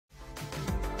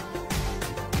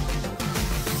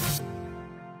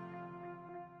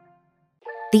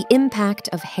The impact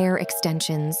of hair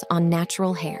extensions on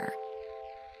natural hair.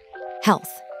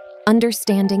 Health.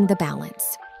 Understanding the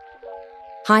balance.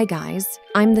 Hi guys,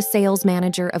 I'm the sales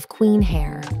manager of Queen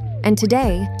Hair, and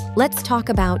today, let's talk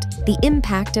about the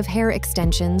impact of hair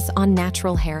extensions on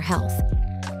natural hair health.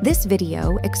 This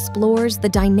video explores the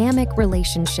dynamic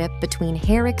relationship between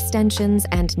hair extensions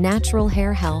and natural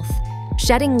hair health,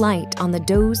 shedding light on the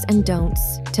do's and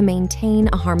don'ts to maintain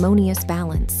a harmonious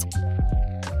balance.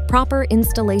 Proper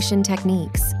installation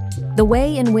techniques. The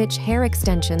way in which hair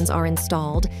extensions are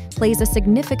installed plays a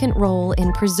significant role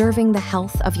in preserving the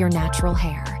health of your natural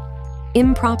hair.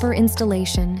 Improper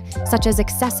installation, such as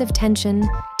excessive tension,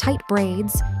 tight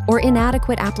braids, or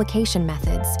inadequate application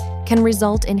methods, can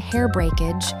result in hair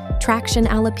breakage, traction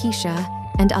alopecia,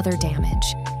 and other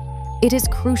damage. It is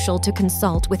crucial to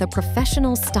consult with a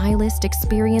professional stylist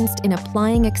experienced in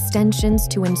applying extensions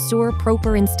to ensure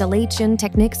proper installation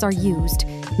techniques are used,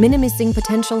 minimizing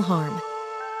potential harm.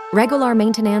 Regular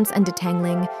maintenance and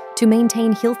detangling. To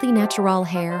maintain healthy natural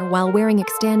hair while wearing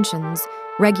extensions,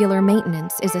 regular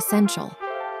maintenance is essential.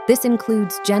 This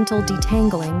includes gentle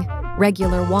detangling,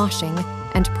 regular washing,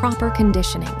 and proper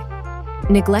conditioning.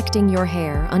 Neglecting your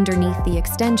hair underneath the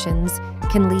extensions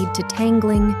can lead to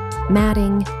tangling,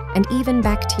 matting, and even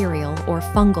bacterial or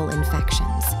fungal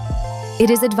infections. It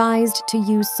is advised to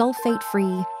use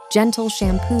sulfate-free, gentle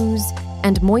shampoos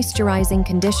and moisturizing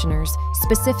conditioners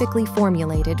specifically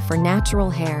formulated for natural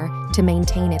hair to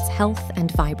maintain its health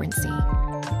and vibrancy.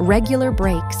 Regular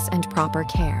breaks and proper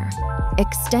care.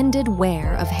 Extended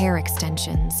wear of hair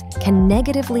extensions can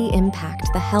negatively impact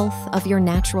the health of your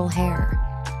natural hair.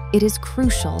 It is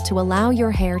crucial to allow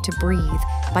your hair to breathe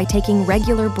by taking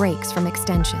regular breaks from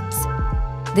extensions.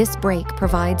 This break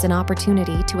provides an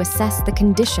opportunity to assess the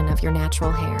condition of your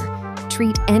natural hair,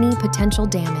 treat any potential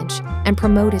damage, and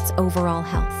promote its overall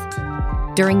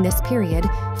health. During this period,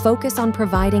 focus on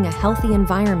providing a healthy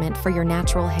environment for your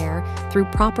natural hair through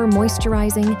proper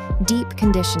moisturizing, deep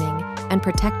conditioning, and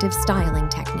protective styling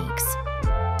techniques.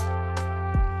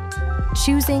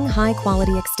 Choosing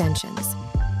high-quality extensions.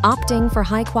 Opting for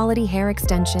high-quality hair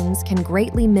extensions can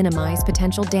greatly minimize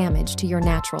potential damage to your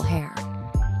natural hair.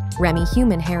 Remy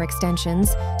human hair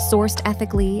extensions, sourced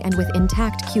ethically and with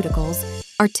intact cuticles,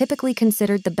 are typically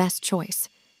considered the best choice.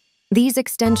 These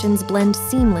extensions blend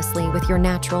seamlessly with your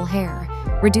natural hair,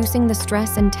 reducing the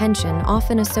stress and tension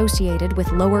often associated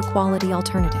with lower-quality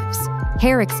alternatives.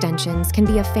 Hair extensions can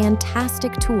be a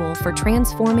fantastic tool for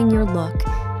transforming your look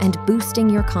and boosting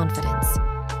your confidence.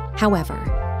 However,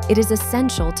 it is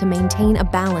essential to maintain a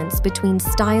balance between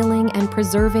styling and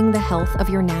preserving the health of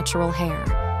your natural hair.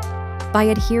 By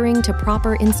adhering to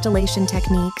proper installation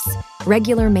techniques,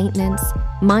 regular maintenance,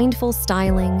 mindful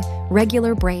styling,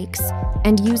 regular breaks,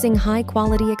 and using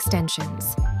high-quality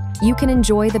extensions, you can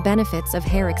enjoy the benefits of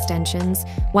hair extensions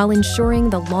while ensuring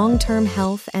the long-term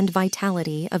health and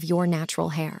vitality of your natural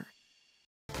hair.